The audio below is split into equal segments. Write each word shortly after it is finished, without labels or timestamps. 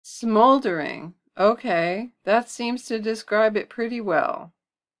Smoldering. Okay, that seems to describe it pretty well.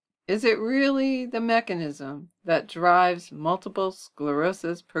 Is it really the mechanism that drives multiple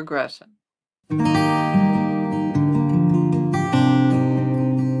sclerosis progression?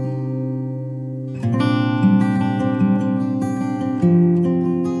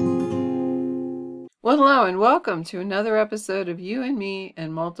 Well, hello and welcome to another episode of You and Me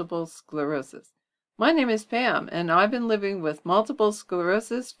and Multiple Sclerosis. My name is Pam, and I've been living with multiple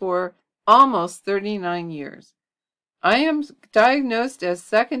sclerosis for almost 39 years. I am diagnosed as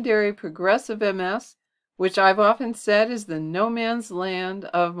secondary progressive MS, which I've often said is the no man's land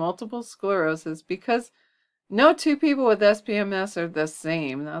of multiple sclerosis because no two people with SPMS are the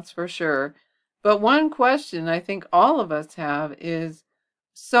same, that's for sure. But one question I think all of us have is,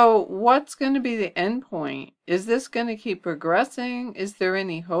 so what's going to be the end point? Is this going to keep progressing? Is there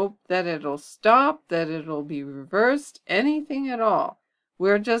any hope that it'll stop, that it'll be reversed, anything at all?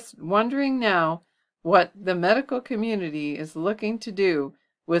 We're just wondering now what the medical community is looking to do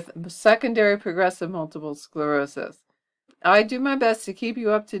with secondary progressive multiple sclerosis. I do my best to keep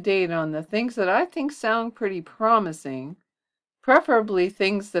you up to date on the things that I think sound pretty promising, preferably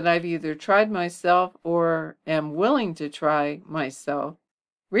things that I've either tried myself or am willing to try myself.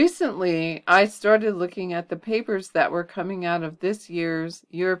 Recently, I started looking at the papers that were coming out of this year's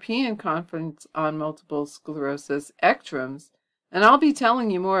European Conference on Multiple Sclerosis, ECTRIMS, and I'll be telling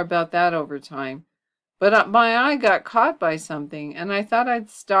you more about that over time. But my eye got caught by something, and I thought I'd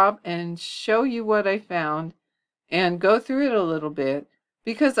stop and show you what I found and go through it a little bit,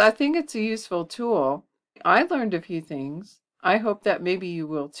 because I think it's a useful tool. I learned a few things. I hope that maybe you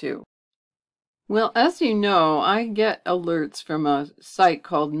will too. Well, as you know, I get alerts from a site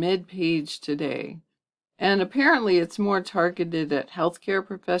called MedPage Today, and apparently it's more targeted at healthcare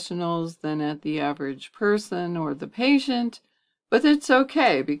professionals than at the average person or the patient, but it's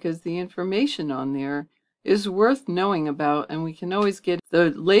okay because the information on there is worth knowing about, and we can always get the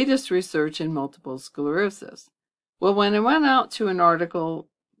latest research in multiple sclerosis. Well, when I went out to an article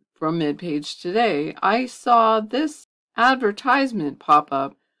from MedPage Today, I saw this advertisement pop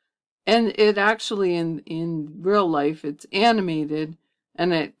up. And it actually, in real life, it's animated,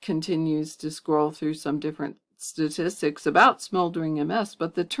 and it continues to scroll through some different statistics about smoldering MS.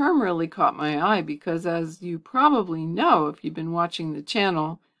 But the term really caught my eye because, as you probably know, if you've been watching the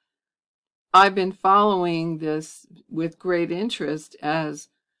channel, I've been following this with great interest as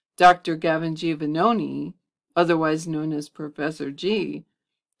Dr. Gavin Giovannoni, otherwise known as Professor G,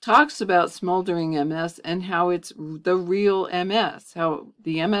 talks about smoldering MS and how it's the real MS, how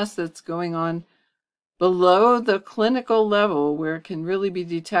the MS that's going on below the clinical level where it can really be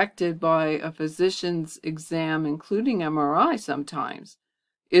detected by a physician's exam, including MRI sometimes,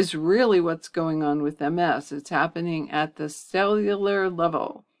 is really what's going on with MS. It's happening at the cellular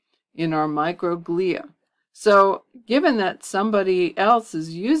level in our microglia. So given that somebody else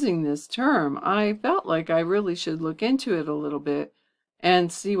is using this term, I felt like I really should look into it a little bit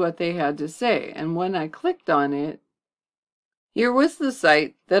and see what they had to say. And when I clicked on it, here was the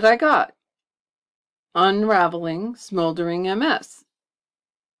site that I got, Unraveling Smoldering MS.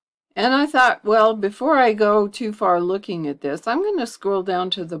 And I thought, well, before I go too far looking at this, I'm going to scroll down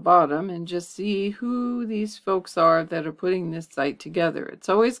to the bottom and just see who these folks are that are putting this site together. It's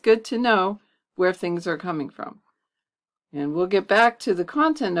always good to know where things are coming from. And we'll get back to the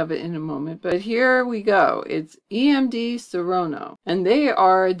content of it in a moment, but here we go. It's EMD Serono, and they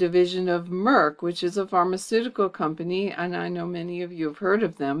are a division of Merck, which is a pharmaceutical company, and I know many of you have heard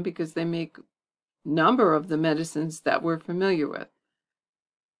of them because they make a number of the medicines that we're familiar with.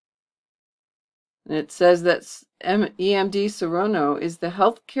 And it says that EMD Serono is the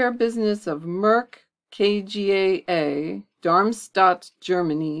healthcare business of Merck KGaA, Darmstadt,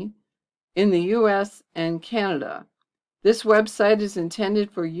 Germany, in the US and Canada. This website is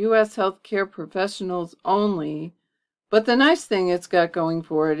intended for U.S. healthcare professionals only, but the nice thing it's got going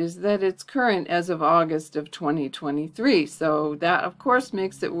for it is that it's current as of August of 2023, so that, of course,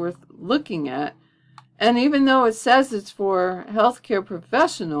 makes it worth looking at. And even though it says it's for healthcare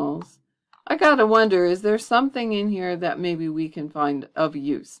professionals, I gotta wonder, is there something in here that maybe we can find of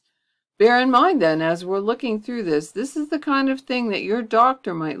use? Bear in mind, then, as we're looking through this is the kind of thing that your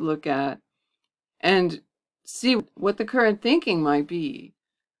doctor might look at and see what the current thinking might be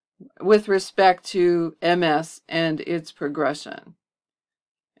with respect to MS and its progression.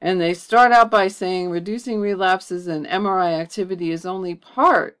 And they start out by saying reducing relapses and MRI activity is only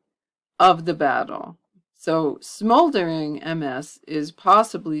part of the battle. So smoldering MS is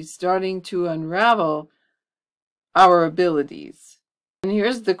possibly starting to unravel our abilities. And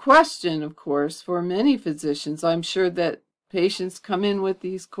here's the question, of course, for many physicians. I'm sure that patients come in with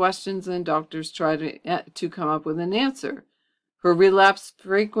these questions and doctors try to come up with an answer. Her relapse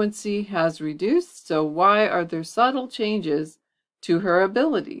frequency has reduced, so why are there subtle changes to her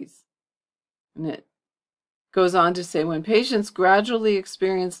abilities? And it goes on to say, when patients gradually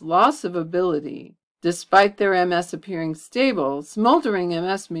experience loss of ability, despite their MS appearing stable, smoldering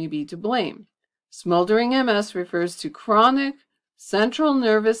MS may be to blame. Smoldering MS refers to chronic central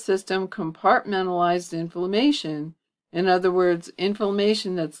nervous system compartmentalized inflammation, in other words,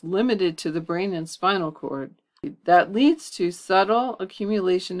 inflammation that's limited to the brain and spinal cord, that leads to subtle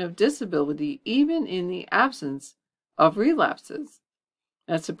accumulation of disability even in the absence of relapses.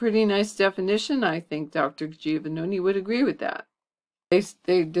 That's a pretty nice definition. I think Dr. Giovannoni would agree with that.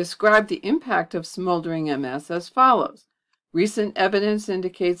 They describe the impact of smoldering MS as follows. Recent evidence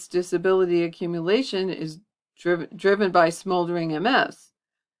indicates disability accumulation is driven by smoldering MS,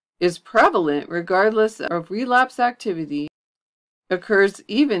 is prevalent regardless of relapse activity, occurs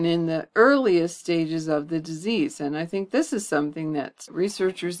even in the earliest stages of the disease. And I think this is something that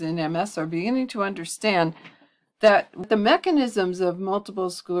researchers in MS are beginning to understand, that the mechanisms of multiple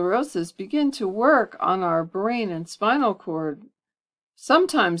sclerosis begin to work on our brain and spinal cord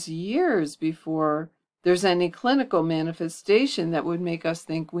sometimes years before there's any clinical manifestation that would make us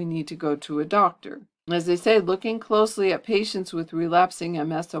think we need to go to a doctor. As they say, looking closely at patients with relapsing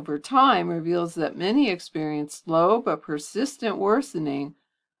MS over time reveals that many experience slow but persistent worsening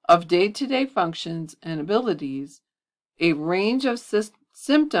of day-to-day functions and abilities, a range of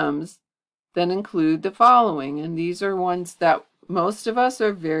symptoms that include the following, and these are ones that most of us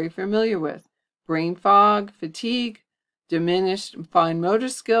are very familiar with: brain fog, fatigue, diminished fine motor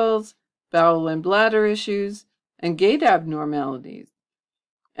skills, bowel and bladder issues, and gait abnormalities.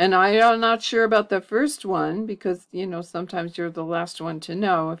 And I am not sure about the first one because, sometimes you're the last one to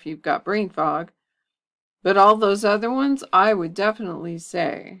know if you've got brain fog. But all those other ones, I would definitely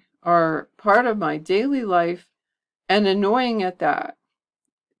say, are part of my daily life and annoying at that,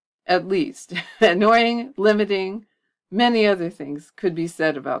 at least. Annoying, limiting, many other things could be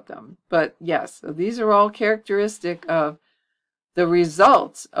said about them. But yes, so these are all characteristic of the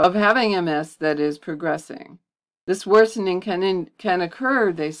results of having MS that is progressing. This worsening can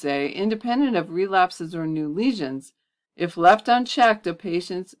occur, they say, independent of relapses or new lesions. If left unchecked, a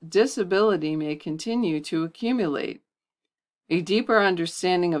patient's disability may continue to accumulate. A deeper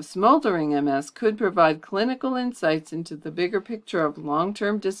understanding of smoldering MS could provide clinical insights into the bigger picture of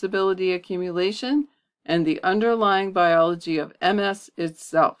long-term disability accumulation and the underlying biology of MS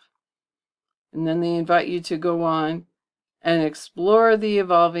itself. And then they invite you to go on and explore the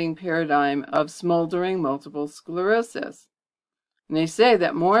evolving paradigm of smoldering multiple sclerosis. And they say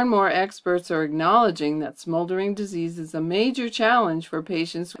that more and more experts are acknowledging that smoldering disease is a major challenge for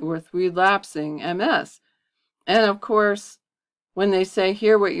patients with relapsing MS. And of course, when they say,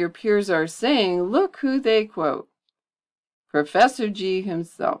 hear what your peers are saying, look who they quote. Professor G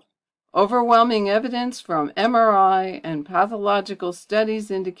himself. Overwhelming evidence from MRI and pathological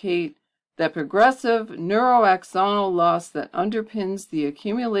studies indicate that progressive neuroaxonal loss that underpins the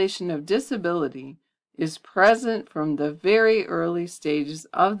accumulation of disability is present from the very early stages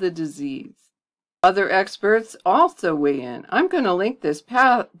of the disease. Other experts also weigh in. I'm going to link this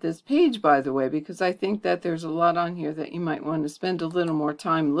page, by the way, because I think that there's a lot on here that you might want to spend a little more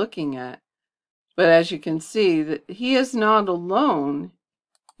time looking at. But as you can see, that he is not alone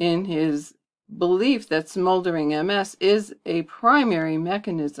in his belief that smoldering MS is a primary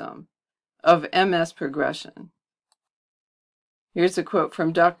mechanism of MS progression. Here's a quote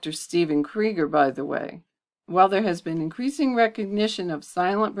from Dr. Stephen Krieger, by the way. While there has been increasing recognition of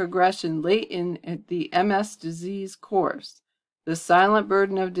silent progression late in the MS disease course, the silent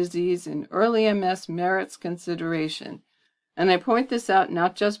burden of disease in early MS merits consideration. And I point this out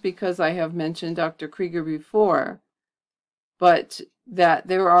not just because I have mentioned Dr. Krieger before, but that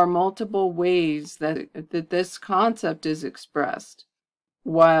there are multiple ways that this concept is expressed.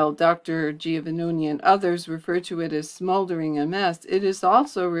 While Dr. Giovannoni and others refer to it as smoldering MS, it is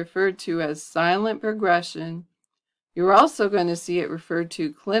also referred to as silent progression. You're also going to see it referred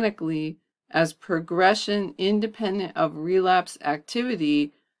to clinically as progression independent of relapse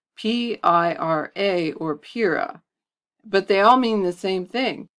activity, PIRA or PIRA. But they all mean the same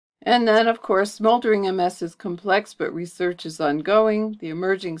thing. And then, of course, smoldering MS is complex, but research is ongoing. The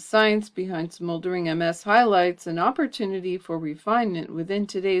emerging science behind smoldering MS highlights an opportunity for refinement within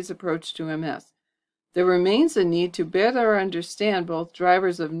today's approach to MS. There remains a need to better understand both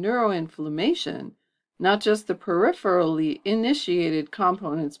drivers of neuroinflammation, not just the peripherally initiated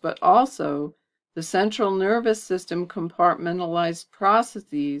components, but also the central nervous system compartmentalized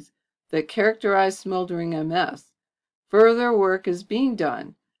processes that characterize smoldering MS. further work is being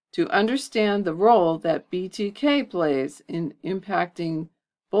done to understand the role that BTK plays in impacting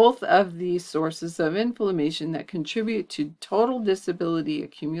both of these sources of inflammation that contribute to total disability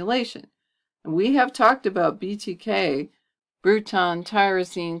accumulation. And we have talked about BTK, Bruton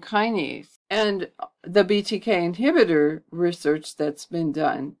tyrosine kinase, and the BTK inhibitor research that's been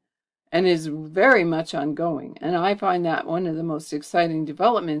done and is very much ongoing. And I find that one of the most exciting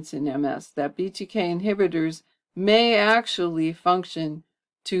developments in MS, that BTK inhibitors may actually function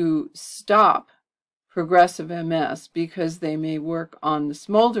to stop progressive MS because they may work on the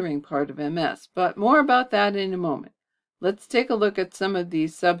smoldering part of MS. But more about that in a moment. Let's take a look at some of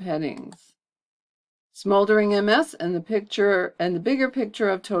these subheadings. Smoldering MS and the bigger picture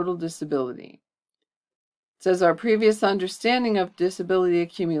of total disability. It says our previous understanding of disability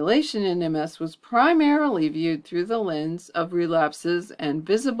accumulation in MS was primarily viewed through the lens of relapses and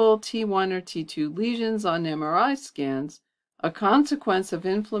visible T1 or T2 lesions on MRI scans, a consequence of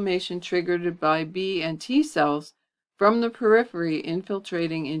inflammation triggered by B and T cells from the periphery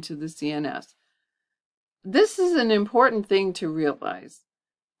infiltrating into the CNS. This is an important thing to realize,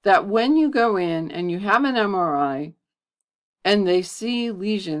 that when you go in and you have an MRI and they see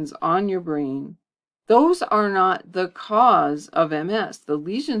lesions on your brain, those are not the cause of MS. The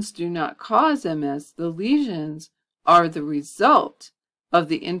lesions do not cause MS. The lesions are the result of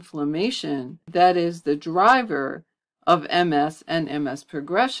the inflammation that is the driver of MS and MS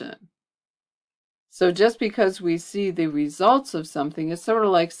progression. So just because we see the results of something, it's sort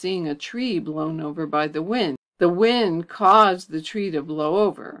of like seeing a tree blown over by the wind. The wind caused the tree to blow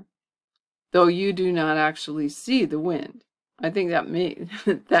over, though you do not actually see the wind. I think that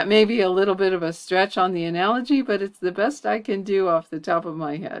may be a little bit of a stretch on the analogy, but it's the best I can do off the top of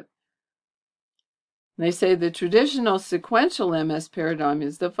my head. They say the traditional sequential MS paradigm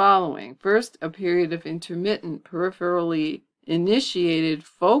is the following. First, a period of intermittent peripherally initiated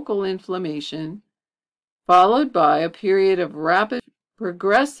focal inflammation, followed by a period of rapid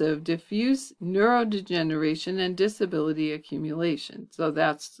progressive diffuse neurodegeneration and disability accumulation. So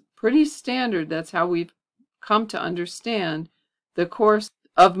that's pretty standard. That's how we've come to understand the course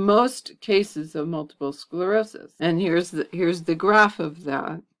of most cases of multiple sclerosis. And here's the graph of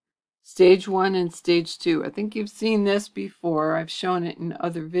that. Stage 1 and stage 2. I think you've seen this before. I've shown it in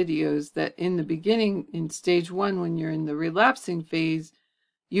other videos that in the beginning, in stage 1, when you're in the relapsing phase,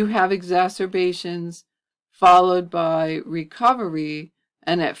 you have exacerbations followed by recovery.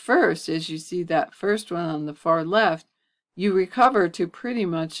 And at first, as you see that first one on the far left, you recover to pretty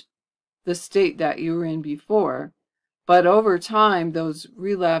much the state that you were in before. But over time, those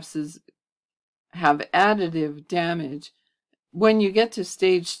relapses have additive damage. When you get to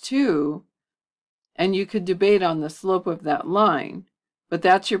stage 2, and you could debate on the slope of that line, but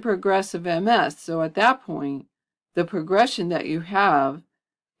that's your progressive MS. So at that point, the progression that you have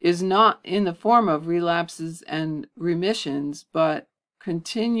is not in the form of relapses and remissions, but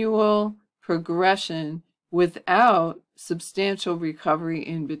continual progression without substantial recovery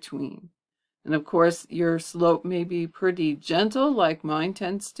in between. And of course, your slope may be pretty gentle, like mine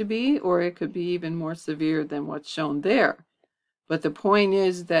tends to be, or it could be even more severe than what's shown there. But the point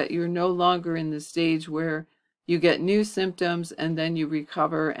is that you're no longer in the stage where you get new symptoms and then you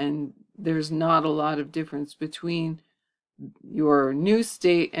recover, and there's not a lot of difference between your new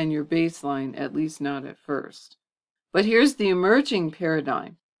state and your baseline, at least not at first. But here's the emerging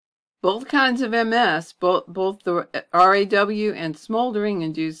paradigm. Both kinds of MS, both the RAW and smoldering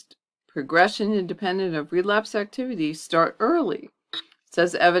induced progression independent of relapse activity, start early. It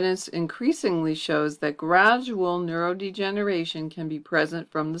says evidence increasingly shows that gradual neurodegeneration can be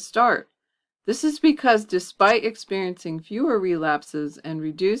present from the start. This is because despite experiencing fewer relapses and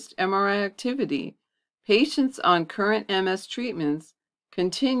reduced MRI activity, patients on current MS treatments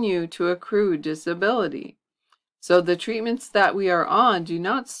continue to accrue disability. So the treatments that we are on do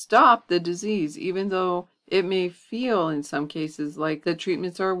not stop the disease, even though it may feel in some cases like the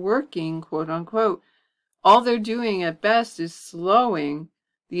treatments are working, quote unquote. All they're doing at best is slowing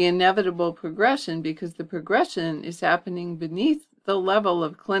the inevitable progression, because the progression is happening beneath the level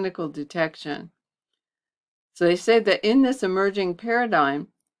of clinical detection. So they say that in this emerging paradigm,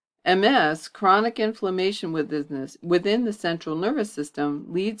 MS, chronic inflammation within the central nervous system,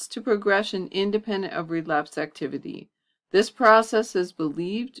 leads to progression independent of relapse activity. This process is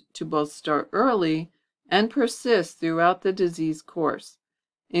believed to both start early and persist throughout the disease course.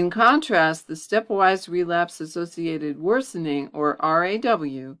 In contrast, the stepwise relapse-associated worsening, or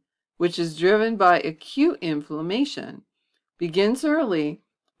RAW, which is driven by acute inflammation, begins early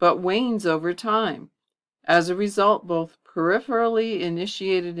but wanes over time. As a result, both peripherally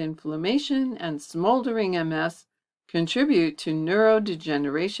initiated inflammation and smoldering MS contribute to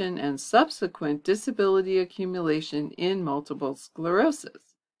neurodegeneration and subsequent disability accumulation in multiple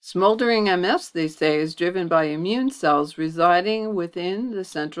sclerosis. Smoldering MS, they say, is driven by immune cells residing within the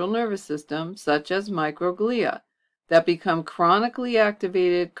central nervous system, such as microglia, that become chronically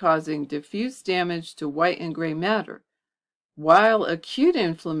activated, causing diffuse damage to white and gray matter, while acute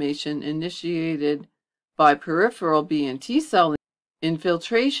inflammation initiated by peripheral B and T cell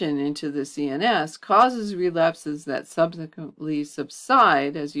infiltration into the CNS causes relapses that subsequently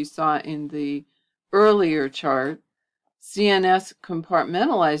subside, as you saw in the earlier chart. CNS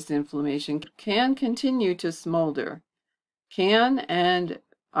compartmentalized inflammation can continue to smolder. Can, and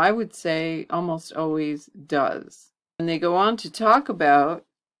I would say almost always does. And they go on to talk about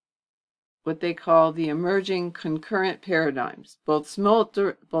what they call the emerging concurrent paradigms. Both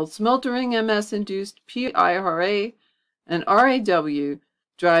smoldering MS-induced PIRA and RAW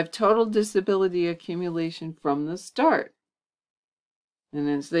drive total disability accumulation from the start. And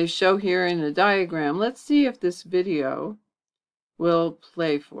as they show here in the diagram, let's see if this video will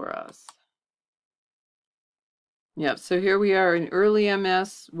play for us. Yep, so here we are in early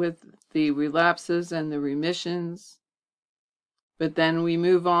MS with the relapses and the remissions. But then we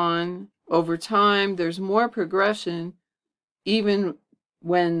move on. Over time, there's more progression. Even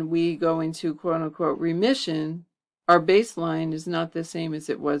when we go into quote-unquote remission, our baseline is not the same as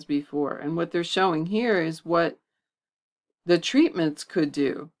it was before. And what they're showing here is what the treatments could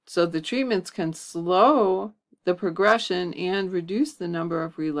do. So the treatments can slow the progression and reduce the number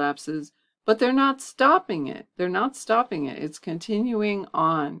of relapses, but they're not stopping it. They're not stopping it. It's continuing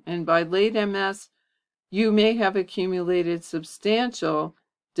on. And by late MS, you may have accumulated substantial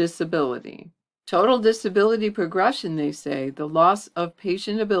disability. Total disability progression, they say, the loss of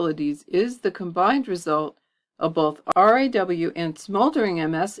patient abilities, is the combined result of both RAW and smoldering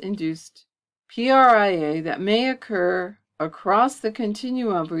MS-induced PRIA that may occur across the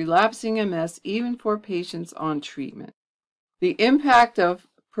continuum of relapsing MS, even for patients on treatment. The impact of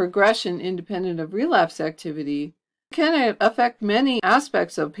progression independent of relapse activity can affect many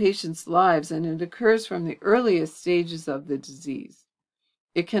aspects of patients' lives, and it occurs from the earliest stages of the disease.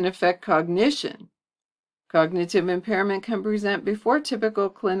 It can affect cognition. Cognitive impairment can present before typical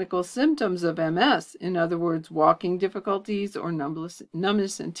clinical symptoms of MS. In other words, walking difficulties or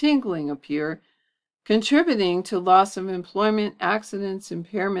numbness and tingling appear, contributing to loss of employment, accidents,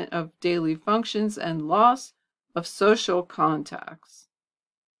 impairment of daily functions, and loss of social contacts.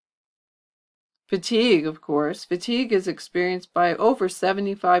 Fatigue, of course. Fatigue is experienced by over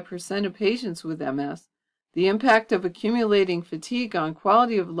 75% of patients with MS. The impact of accumulating fatigue on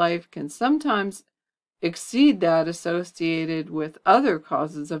quality of life can sometimes exceed that associated with other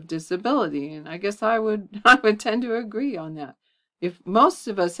causes of disability, and I guess I would tend to agree on that. If most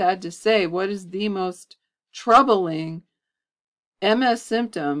of us had to say what is the most troubling MS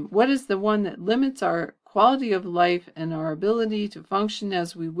symptom, what is the one that limits our quality of life and our ability to function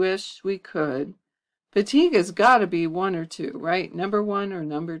as we wish we could, fatigue has got to be one or two, right? Number one or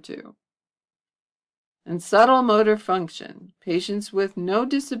number two. And subtle motor function. Patients with no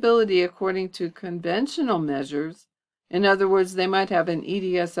disability according to conventional measures, in other words, they might have an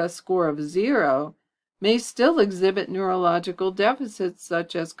EDSS score of 0, may still exhibit neurological deficits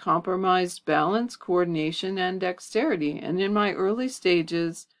such as compromised balance, coordination, and dexterity. And in my early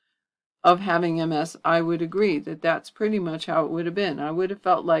stages of having MS, I would agree that that's pretty much how it would have been. I would have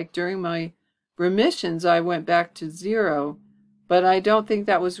felt like during my remissions, I went back to 0, but I don't think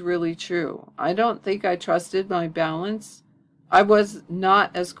that was really true. I don't think I trusted my balance. I was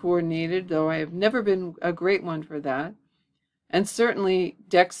not as coordinated, though I have never been a great one for that. And certainly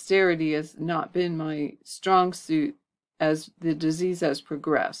dexterity has not been my strong suit as the disease has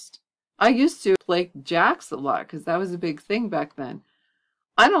progressed. I used to play jacks a lot because that was a big thing back then.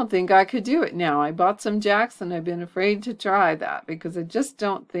 I don't think I could do it now. I bought some jacks and I've been afraid to try that because I just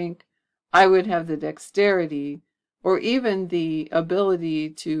don't think I would have the dexterity or even the ability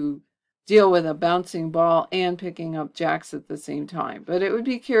to deal with a bouncing ball and picking up jacks at the same time. But it would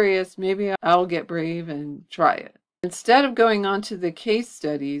be curious. Maybe I'll get brave and try it. Instead of going on to the case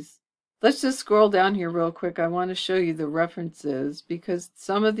studies, let's just scroll down here real quick. I want to show you the references because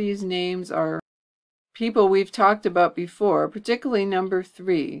some of these names are people we've talked about before, particularly number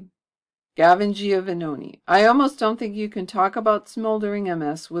 3, Gavin Giovannoni. I almost don't think you can talk about smoldering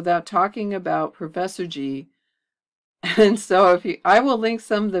MS without talking about Professor G. And so I will link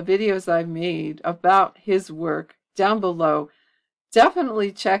some of the videos I've made about his work down below.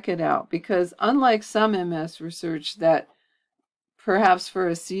 Definitely check it out because unlike some MS research that perhaps for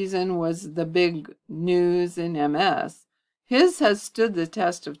a season was the big news in MS, his has stood the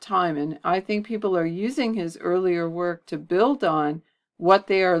test of time, and I think people are using his earlier work to build on what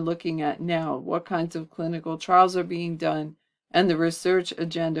they are looking at now, what kinds of clinical trials are being done, and the research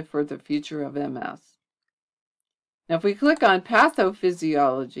agenda for the future of MS. Now, if we click on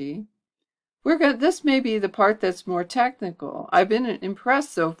pathophysiology, this may be the part that's more technical. I've been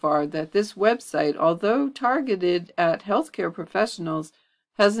impressed so far that this website, although targeted at healthcare professionals,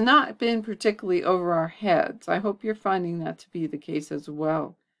 has not been particularly over our heads. I hope you're finding that to be the case as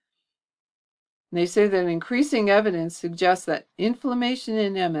well. And they say that increasing evidence suggests that inflammation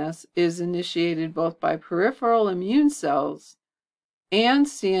in MS is initiated both by peripheral immune cells and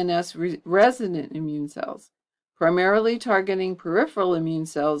CNS resident immune cells. Primarily targeting peripheral immune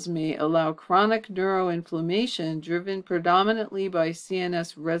cells may allow chronic neuroinflammation driven predominantly by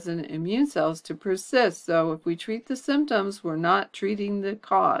CNS resident immune cells to persist. So if we treat the symptoms, we're not treating the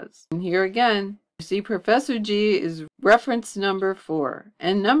cause. And here again, you see Professor G is reference number 4.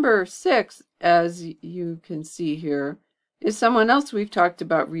 And number 6, as you can see here, is someone else we've talked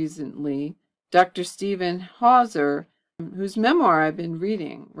about recently, Dr. Stephen Hauser, whose memoir I've been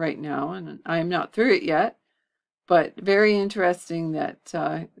reading right now, and I am not through it yet. But very interesting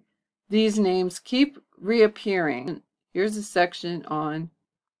that these names keep reappearing. Here's a section on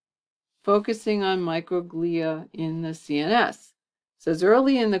focusing on microglia in the CNS. It says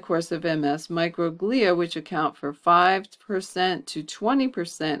early in the course of MS, microglia, which account for 5% to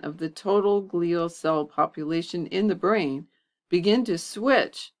 20% of the total glial cell population in the brain, begin to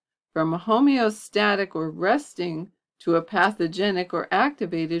switch from a homeostatic or resting to a pathogenic or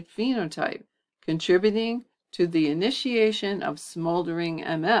activated phenotype, contributing to the initiation of smoldering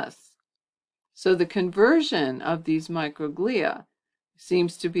MS. So the conversion of these microglia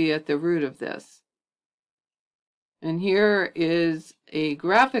seems to be at the root of this. And here is a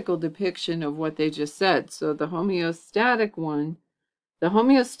graphical depiction of what they just said. So the homeostatic one, the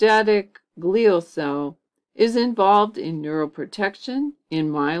homeostatic glial cell is involved in neuroprotection,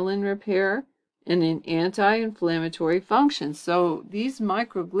 in myelin repair, and in anti-inflammatory function. So these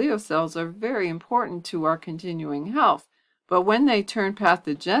microglial cells are very important to our continuing health. But when they turn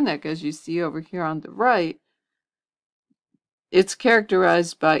pathogenic, as you see over here on the right, it's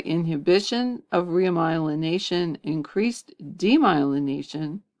characterized by inhibition of remyelination, increased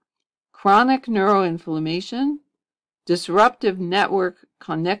demyelination, chronic neuroinflammation, disruptive network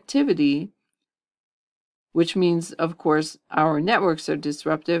connectivity, which means, of course, our networks are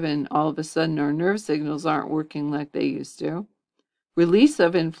disruptive and all of a sudden our nerve signals aren't working like they used to. Release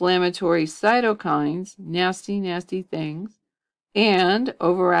of inflammatory cytokines, nasty, nasty things, and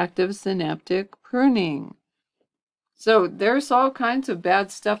overactive synaptic pruning. So there's all kinds of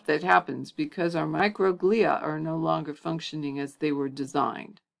bad stuff that happens because our microglia are no longer functioning as they were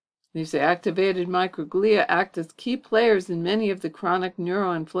designed. They say activated microglia act as key players in many of the chronic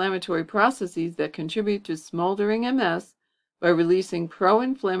neuroinflammatory processes that contribute to smoldering MS by releasing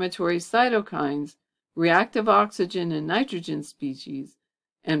pro-inflammatory cytokines, reactive oxygen and nitrogen species,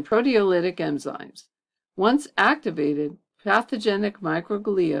 and proteolytic enzymes. Once activated, pathogenic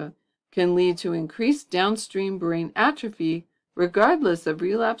microglia can lead to increased downstream brain atrophy regardless of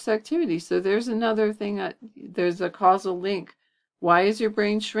relapse activity. So there's another thing, there's a causal link. Why is your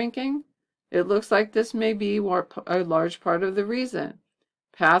brain shrinking? It looks like this may be a large part of the reason.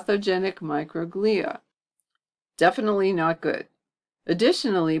 Pathogenic microglia. Definitely not good.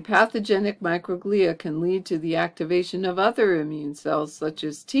 Additionally, pathogenic microglia can lead to the activation of other immune cells, such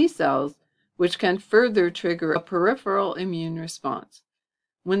as T cells, which can further trigger a peripheral immune response.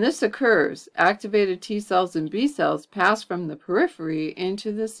 When this occurs, activated T cells and B cells pass from the periphery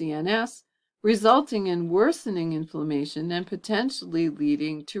into the CNS, resulting in worsening inflammation and potentially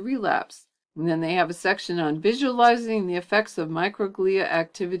leading to relapse. And then they have a section on visualizing the effects of microglia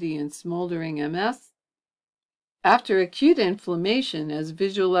activity in smoldering MS. After acute inflammation, as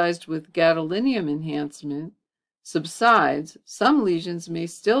visualized with gadolinium enhancement, subsides, some lesions may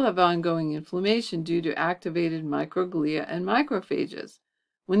still have ongoing inflammation due to activated microglia and macrophages.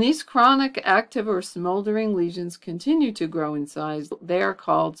 When these chronic, active, or smoldering lesions continue to grow in size, they are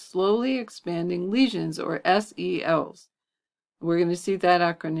called slowly expanding lesions, or SELs. We're going to see that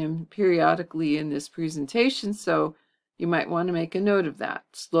acronym periodically in this presentation, so you might want to make a note of that.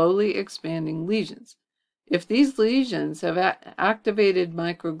 Slowly expanding lesions. If these lesions have activated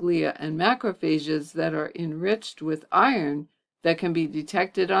microglia and macrophages that are enriched with iron that can be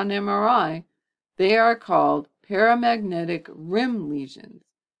detected on MRI, they are called paramagnetic rim lesions.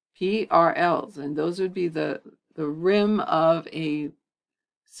 PRLs, and those would be the rim of it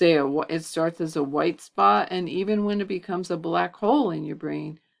starts as a white spot, and even when it becomes a black hole in your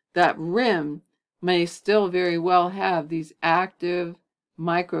brain, that rim may still very well have these active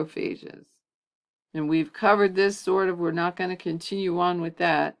macrophages. And we've covered this sort of, we're not going to continue on with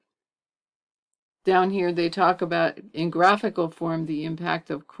that. Down here they talk about, in graphical form, the impact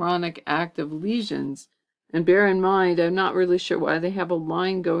of chronic active lesions. And bear in mind, I'm not really sure why they have a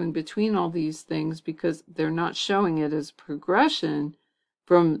line going between all these things, because they're not showing it as progression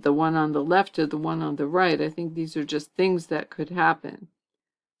from the one on the left to the one on the right. I think these are just things that could happen.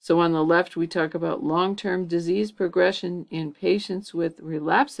 So on the left, we talk about long-term disease progression in patients with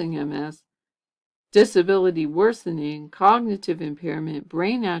relapsing MS, disability worsening, cognitive impairment,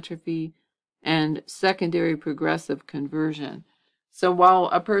 brain atrophy, and secondary progressive conversion. So while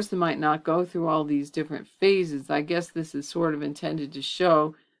a person might not go through all these different phases, I guess this is sort of intended to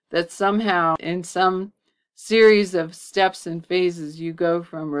show that somehow in some series of steps and phases, you go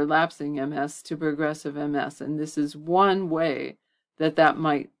from relapsing MS to progressive MS. And this is one way that that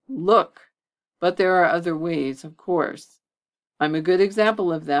might look. But there are other ways, of course. I'm a good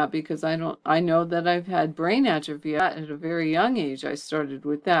example of that because I know that I've had brain atrophy at a very young age. I started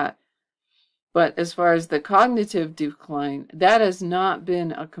with that. But as far as the cognitive decline, that has not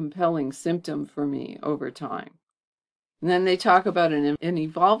been a compelling symptom for me over time. And then they talk about an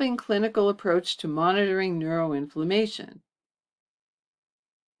evolving clinical approach to monitoring neuroinflammation.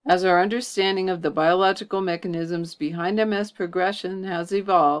 As our understanding of the biological mechanisms behind MS progression has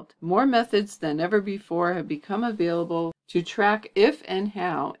evolved, more methods than ever before have become available to track if and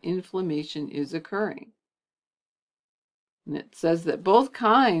how inflammation is occurring. And it says that both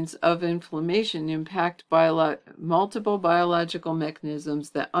kinds of inflammation impact multiple biological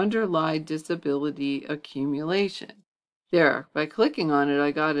mechanisms that underlie disability accumulation. There, by clicking on it,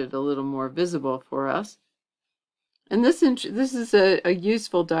 I got it a little more visible for us. And this is a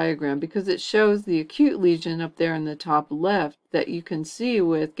useful diagram because it shows the acute lesion up there in the top left that you can see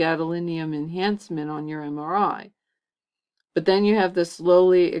with gadolinium enhancement on your MRI. But then you have the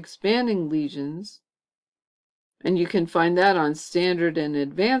slowly expanding lesions, and you can find that on standard and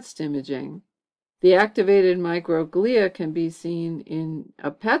advanced imaging. The activated microglia can be seen in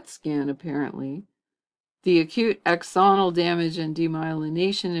a PET scan, apparently. The acute axonal damage and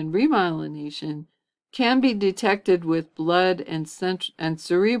demyelination and remyelination can be detected with blood and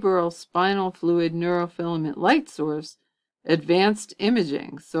cerebral spinal fluid neurofilament light source advanced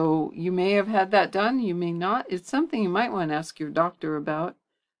imaging. So you may have had that done, you may not. It's something you might want to ask your doctor about.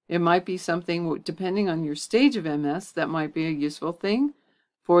 It might be something, depending on your stage of MS, that might be a useful thing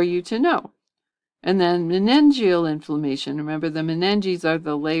for you to know. And then meningeal inflammation. Remember, the meninges are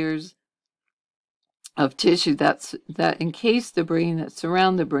the layers of tissue that encase the brain, that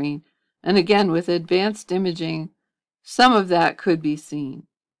surround the brain. And again, with advanced imaging, some of that could be seen.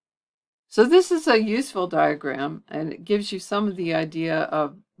 So this is a useful diagram, and it gives you some of the idea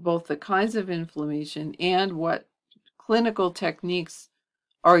of both the kinds of inflammation and what clinical techniques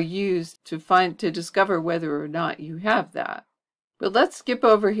are used to discover whether or not you have that. But let's skip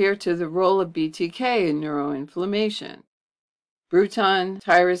over here to the role of BTK in neuroinflammation. Bruton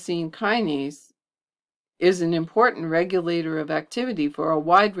tyrosine kinase is an important regulator of activity for a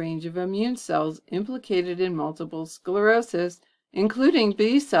wide range of immune cells implicated in multiple sclerosis, including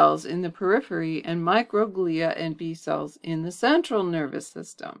B cells in the periphery and microglia and B cells in the central nervous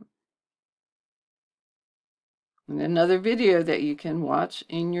system. And another video that you can watch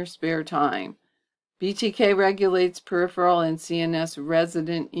in your spare time. BTK regulates peripheral and CNS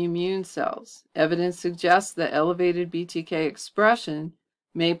resident immune cells. Evidence suggests that elevated BTK expression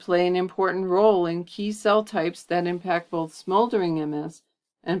may play an important role in key cell types that impact both smoldering MS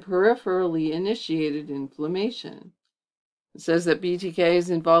and peripherally initiated inflammation. It says that BTK is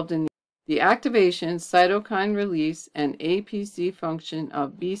involved in the activation, cytokine release, and APC function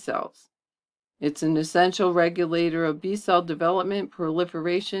of B cells. It's an essential regulator of B cell development,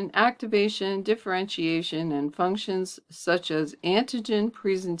 proliferation, activation, differentiation, and functions such as antigen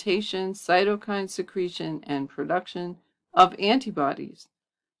presentation, cytokine secretion, and production of antibodies.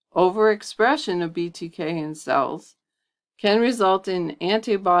 Overexpression of BTK in cells can result in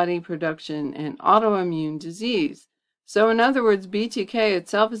antibody production and autoimmune disease. So in other words, BTK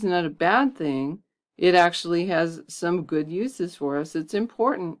itself is not a bad thing. It actually has some good uses for us. It's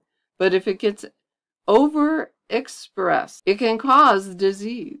important. But if it gets overexpressed, it can cause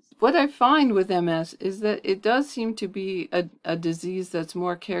disease. What I find with MS is that it does seem to be a disease that's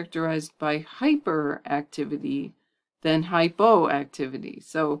more characterized by hyperactivity than hypoactivity.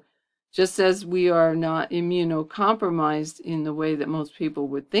 So just as we are not immunocompromised in the way that most people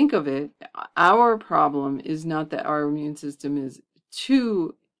would think of it, our problem is not that our immune system is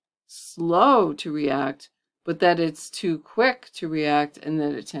too slow to react, but that it's too quick to react and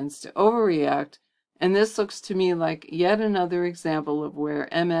that it tends to overreact And this looks to me like yet another example of where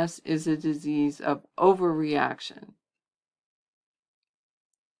MS is a disease of overreaction.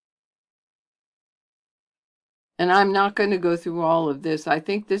 And I'm not going to go through all of this. I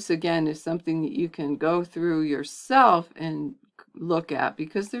think this, again, is something that you can go through yourself and look at,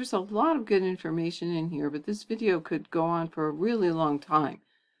 because there's a lot of good information in here, but this video could go on for a really long time.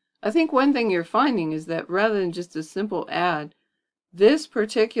 I think one thing you're finding is that rather than just a simple ad, this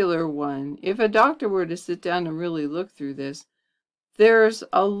particular one, if a doctor were to sit down and really look through this, there's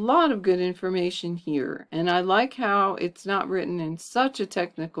a lot of good information here, and I like how it's not written in such a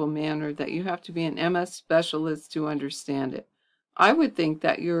technical manner that you have to be an MS specialist to understand it. I would think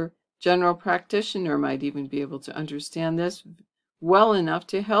that your general practitioner might even be able to understand this well enough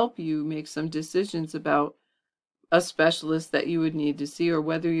to help you make some decisions about a specialist that you would need to see, or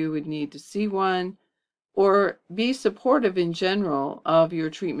whether you would need to see one, or be supportive in general of your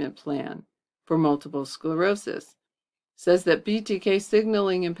treatment plan for multiple sclerosis. Says that BTK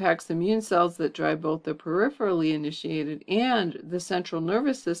signaling impacts immune cells that drive both the peripherally initiated and the central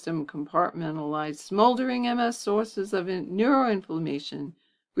nervous system compartmentalized smoldering MS sources of neuroinflammation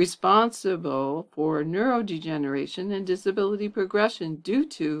responsible for neurodegeneration and disability progression due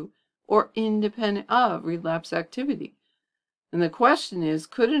to or independent of relapse activity. And the question is,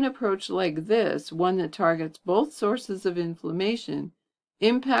 could an approach like this, one that targets both sources of inflammation,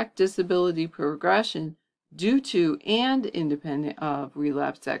 impact disability progression due to and independent of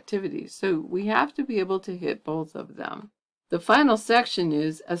relapse activities? So we have to be able to hit both of them. The final section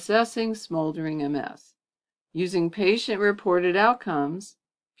is assessing smoldering MS, using patient-reported outcomes,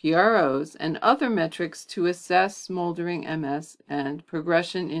 PROs, and other metrics to assess smoldering MS and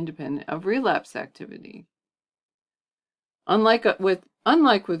progression independent of relapse activity. Unlike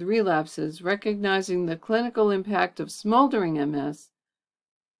with relapses, recognizing the clinical impact of smoldering MS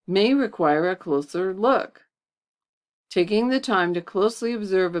may require a closer look. Taking the time to closely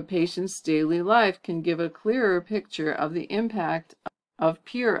observe a patient's daily life can give a clearer picture of the impact of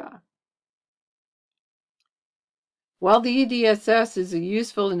PIRA. While the EDSS is a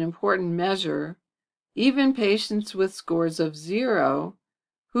useful and important measure, even patients with scores of 0,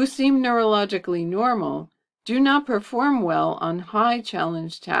 who seem neurologically normal, do not perform well on high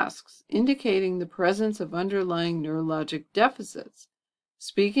challenge tasks, indicating the presence of underlying neurologic deficits.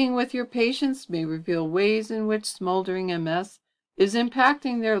 Speaking with your patients may reveal ways in which smoldering MS is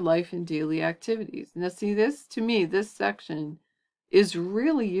impacting their life and daily activities. Now, see, this, to me, this section is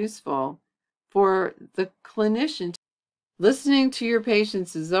really useful for the clinician. Listening to your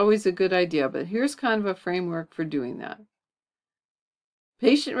patients is always a good idea, but here's kind of a framework for doing that.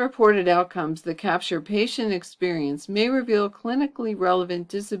 Patient-reported outcomes that capture patient experience may reveal clinically relevant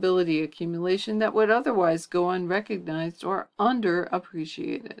disability accumulation that would otherwise go unrecognized or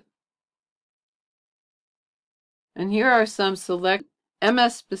underappreciated. And here are some select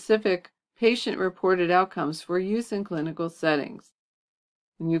MS-specific patient-reported outcomes for use in clinical settings.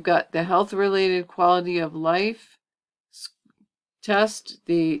 And you've got the health-related quality of life test,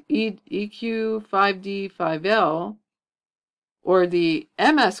 the EQ-5D-5L, or the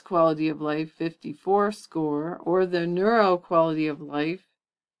MS Quality of Life 54 score, or the Neuro Quality of Life,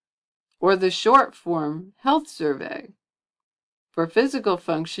 or the short form health survey. For physical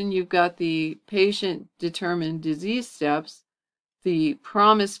function, you've got the patient-determined disease steps, the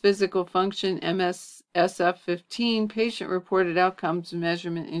PROMIS Physical Function MSSF-15 Patient-Reported Outcomes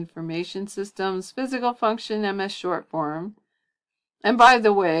Measurement Information Systems, Physical Function MS short form. And by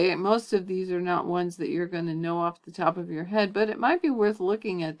the way, most of these are not ones that you're going to know off the top of your head, but it might be worth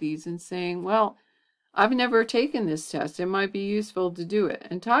looking at these and saying, well, I've never taken this test. It might be useful to do it.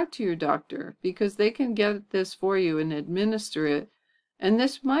 And talk to your doctor, because they can get this for you and administer it, and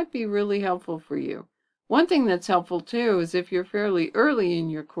this might be really helpful for you. One thing that's helpful too is if you're fairly early in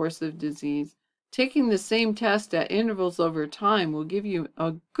your course of disease, taking the same test at intervals over time will give you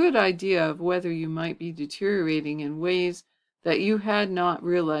a good idea of whether you might be deteriorating in ways that you had not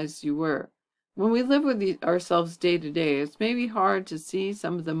realized you were. When we live with ourselves day to day, it's maybe hard to see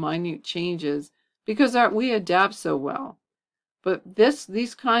some of the minute changes because we adapt so well. But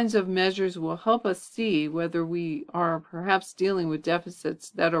these kinds of measures will help us see whether we are perhaps dealing with deficits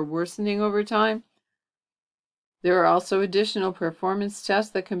that are worsening over time. There are also additional performance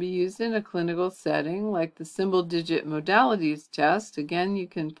tests that can be used in a clinical setting, like the symbol digit modalities test. Again, you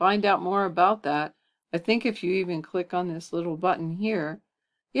can find out more about that. I think if you even click on this little button here,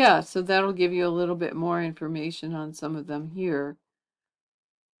 yeah, so that'll give you a little bit more information on some of them here.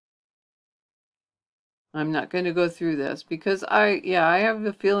 I'm not going to go through this because I have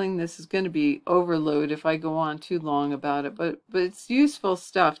a feeling this is going to be overload if I go on too long about it, but it's useful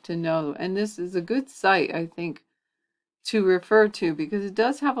stuff to know. And this is a good site, I think, to refer to because it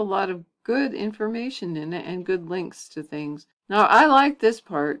does have a lot of good information in it and good links to things. Now, I like this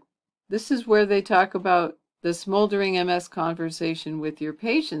part. This is where they talk about the smoldering MS conversation with your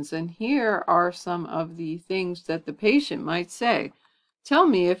patients. And here are some of the things that the patient might say. Tell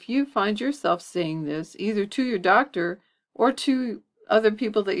me if you find yourself saying this either to your doctor or to other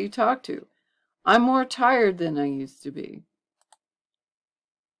people that you talk to. I'm more tired than I used to be.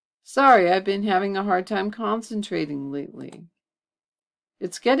 Sorry, I've been having a hard time concentrating lately.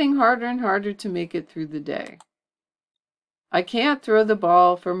 It's getting harder and harder to make it through the day. I can't throw the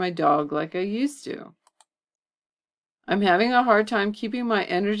ball for my dog like I used to. I'm having a hard time keeping my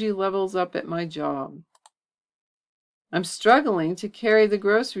energy levels up at my job. I'm struggling to carry the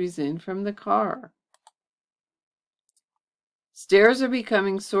groceries in from the car. Stairs are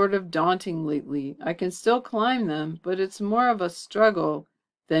becoming sort of daunting lately. I can still climb them, but it's more of a struggle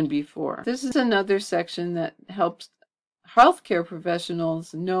than before. This is another section that helps healthcare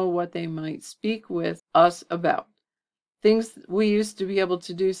professionals know what they might speak with us about. Things we used to be able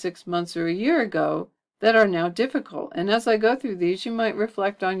to do 6 months or a year ago that are now difficult. And as I go through these, you might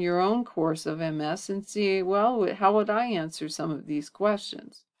reflect on your own course of MS and see, well, how would I answer some of these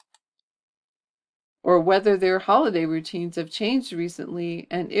questions? Or whether their holiday routines have changed recently,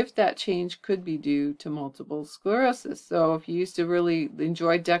 and if that change could be due to multiple sclerosis. So if you used to really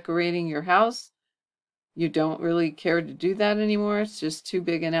enjoy decorating your house, you don't really care to do that anymore, it's just too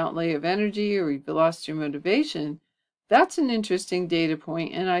big an outlay of energy, or you've lost your motivation, that's an interesting data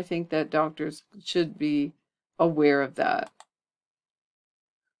point, and I think that doctors should be aware of that.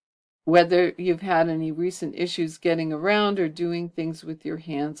 Whether you've had any recent issues getting around or doing things with your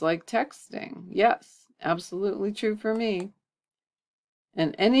hands like texting. Yes, absolutely true for me.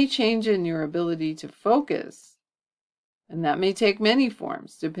 And any change in your ability to focus, and that may take many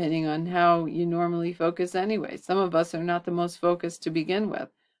forms depending on how you normally focus anyway. Some of us are not the most focused to begin with,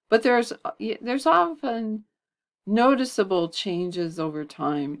 but there's often noticeable changes over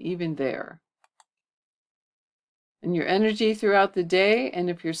time, even there. And your energy throughout the day, and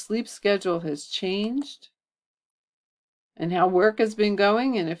if your sleep schedule has changed, and how work has been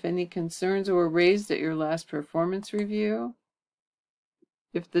going, and if any concerns were raised at your last performance review.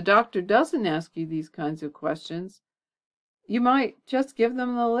 If the doctor doesn't ask you these kinds of questions, you might just give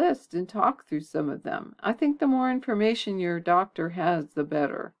them the list and talk through some of them. I think the more information your doctor has, the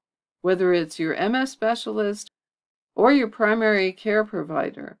better. Whether it's your MS specialist or your primary care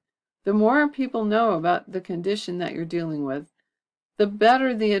provider, the more people know about the condition that you're dealing with, the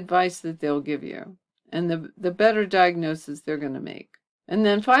better the advice that they'll give you, and the better diagnosis they're going to make. And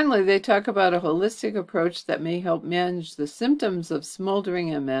then finally, they talk about a holistic approach that may help manage the symptoms of smoldering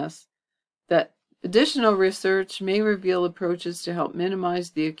MS, that additional research may reveal approaches to help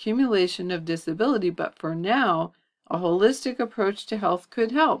minimize the accumulation of disability, but for now, a holistic approach to health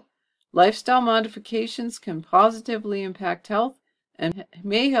could help. Lifestyle modifications can positively impact health and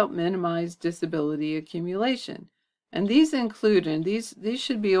may help minimize disability accumulation. And these include, and these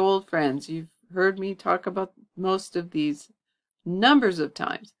should be old friends. You've heard me talk about most of these numbers of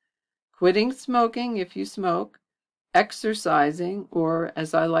times. Quitting smoking if you smoke, exercising, or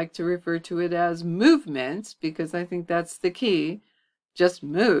as I like to refer to it as movement, because I think that's the key, just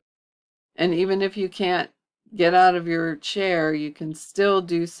move. And even if you can't get out of your chair, you can still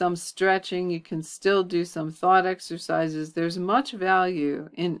do some stretching, you can still do some thought exercises. There's much value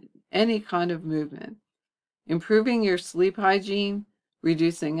in any kind of movement. Improving your sleep hygiene,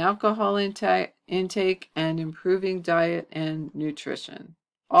 reducing alcohol intake, and improving diet and nutrition.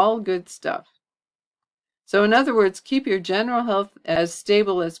 All good stuff. So in other words, keep your general health as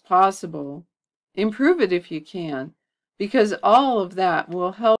stable as possible. Improve it if you can, because all of that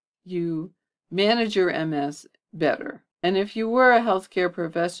will help you manage your MS better. And if you were a healthcare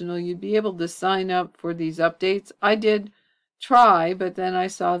professional, you'd be able to sign up for these updates. I did try, but then I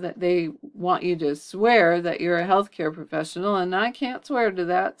saw that they want you to swear that you're a healthcare professional, and I can't swear to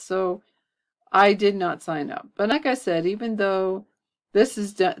that, so I did not sign up. But like I said, even though this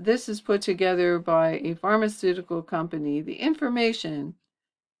is put together by a pharmaceutical company, the information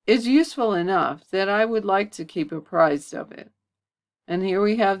is useful enough that I would like to keep apprised of it. And here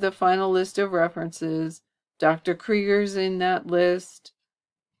we have the final list of references. Dr. Krieger's in that list,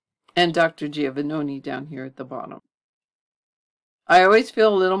 and Dr. Giovannoni down here at the bottom. I always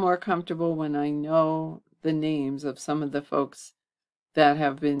feel a little more comfortable when I know the names of some of the folks that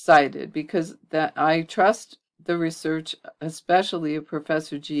have been cited, because that I trust the research, especially of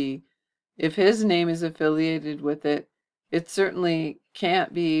Professor G, If his name is affiliated with it, it certainly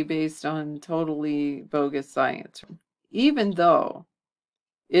can't be based on totally bogus science. Even though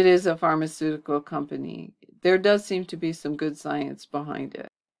it is a pharmaceutical company, there does seem to be some good science behind it.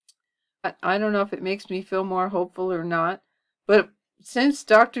 I don't know if it makes me feel more hopeful or not, but since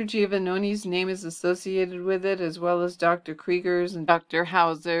Dr. Giovannoni's name is associated with it, as well as Dr. Krieger's and Dr.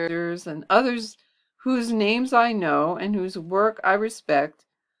 Hauser's and others whose names I know and whose work I respect,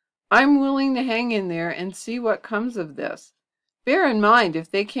 I'm willing to hang in there and see what comes of this. Bear in mind,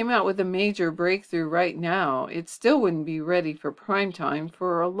 if they came out with a major breakthrough right now, it still wouldn't be ready for prime time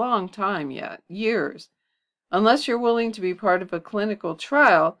for a long time yet, years. Unless you're willing to be part of a clinical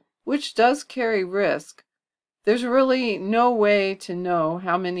trial, which does carry risk, there's really no way to know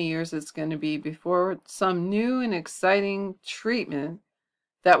how many years it's going to be before some new and exciting treatment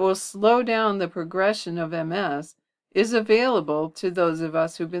that will slow down the progression of MS is available to those of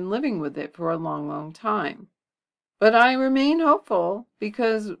us who've been living with it for a long, long time. But I remain hopeful,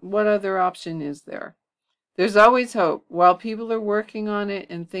 because what other option is there? There's always hope. While people are working on it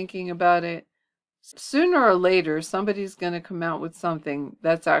and thinking about it, sooner or later somebody's going to come out with something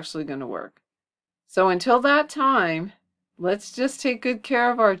that's actually going to work. So until that time, let's just take good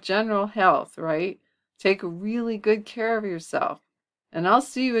care of our general health, right? Take really good care of yourself. And I'll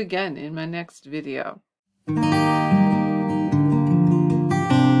see you again in my next video.